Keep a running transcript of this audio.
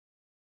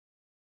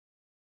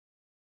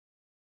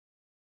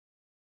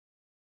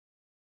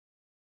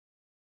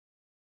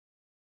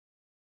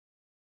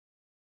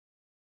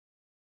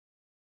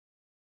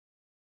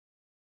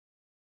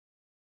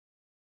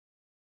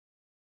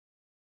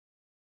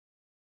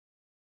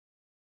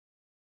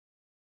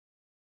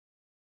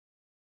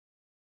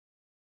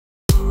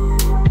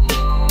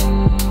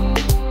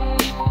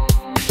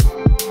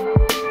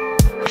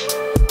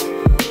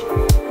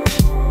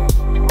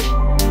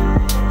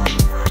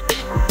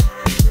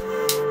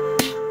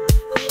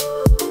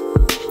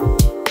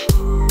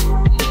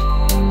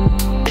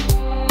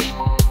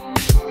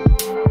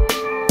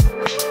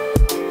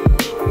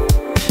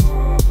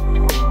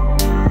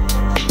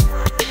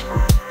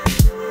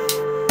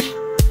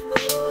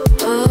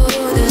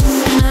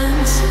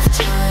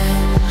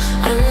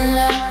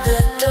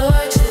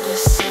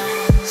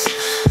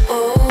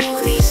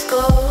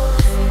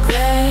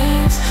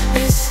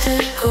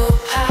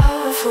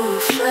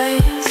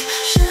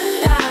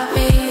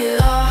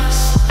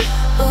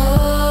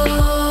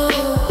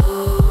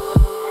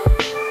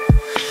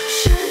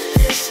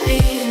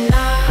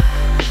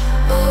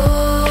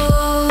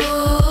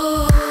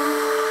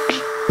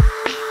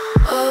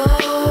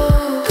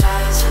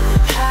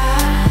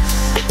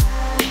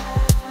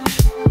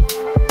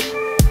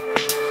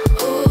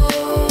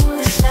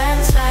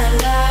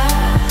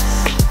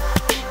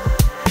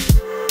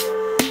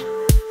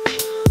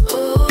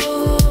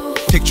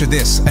Picture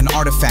this, an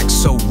artifact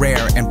so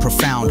rare and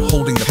profound,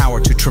 holding the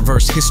power to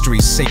traverse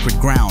history's sacred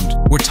ground.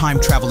 We're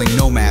time-traveling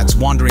nomads,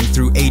 wandering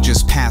through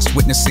ages past,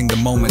 witnessing the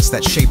moments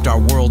that shaped our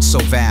world so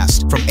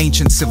vast. From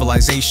ancient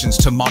civilizations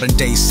to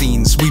modern-day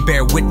scenes, we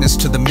bear witness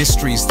to the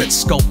mysteries that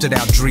sculpted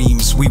our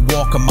dreams. We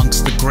walk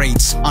amongst the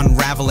greats,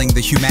 unraveling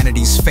the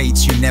humanity's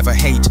fates you never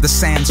hate. The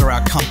sands are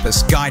our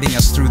compass, guiding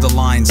us through the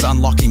lines,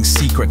 unlocking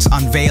secrets,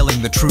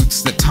 unveiling the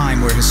truths that time.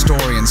 We're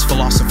historians,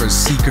 philosophers,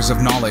 seekers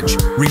of knowledge,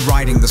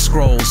 rewriting the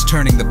scrolls,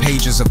 turning the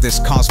pages of this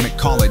cosmic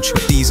college.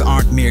 These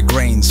aren't mere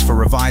grains for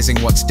revising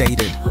what's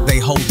dated. They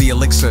hold the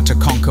elixir to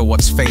conquer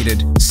what's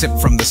faded. Sip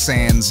from the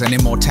sands, and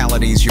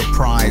immortality's your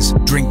prize.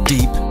 Drink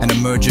deep and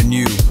emerge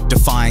anew,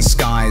 defying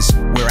skies.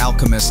 We're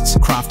alchemists,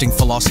 crafting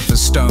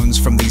philosopher's stones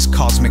from these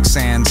cosmic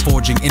sands,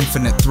 forging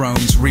infinite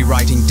thrones,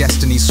 rewriting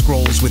destiny's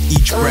scrolls with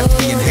each breath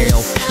we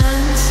inhale.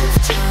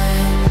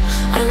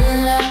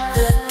 Unlock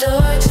the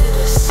door to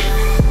the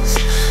sands.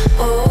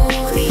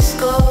 Oh, these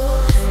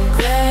golden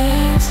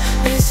grains,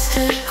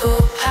 mystical,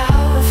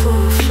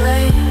 powerful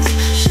flames.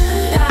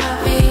 Should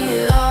I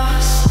be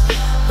lost?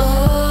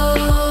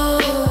 Oh,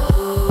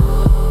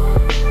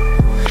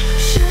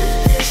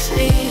 should this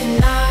be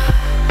enough?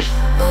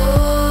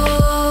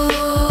 Oh,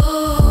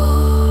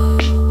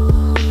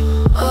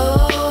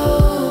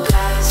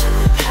 guides from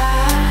the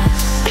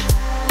past.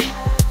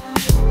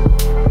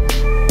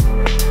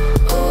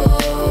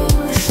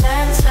 The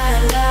sands that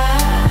last.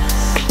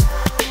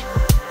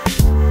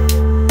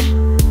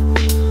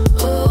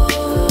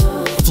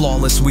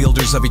 Flawless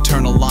wielders of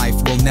eternal life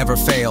will never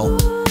fail.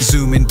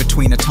 Zoom in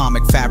between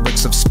atomic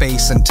fabrics of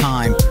space and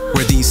time,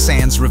 where these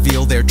sands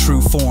reveal their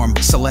true form,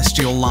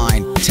 celestial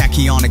line,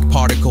 tachyonic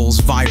particles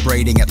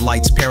vibrating at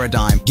light's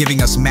paradigm,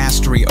 giving us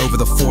mastery over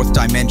the fourth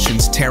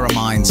dimension's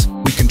terraminds.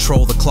 We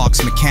control the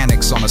clock's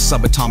mechanics on a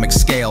subatomic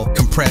scale,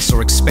 compress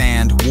or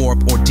expand,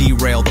 warp or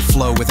derail the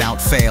flow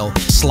without fail,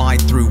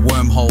 slide through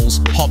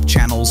wormholes, hop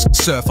channels,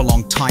 surf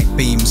along tight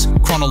beams,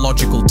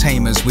 chronological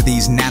tamers with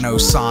these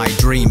nano-psi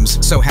dreams.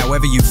 So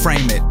however you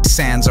frame it,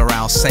 sands are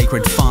our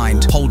sacred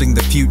find, holding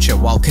the future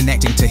while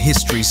connecting to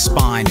history's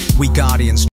spine. We guardians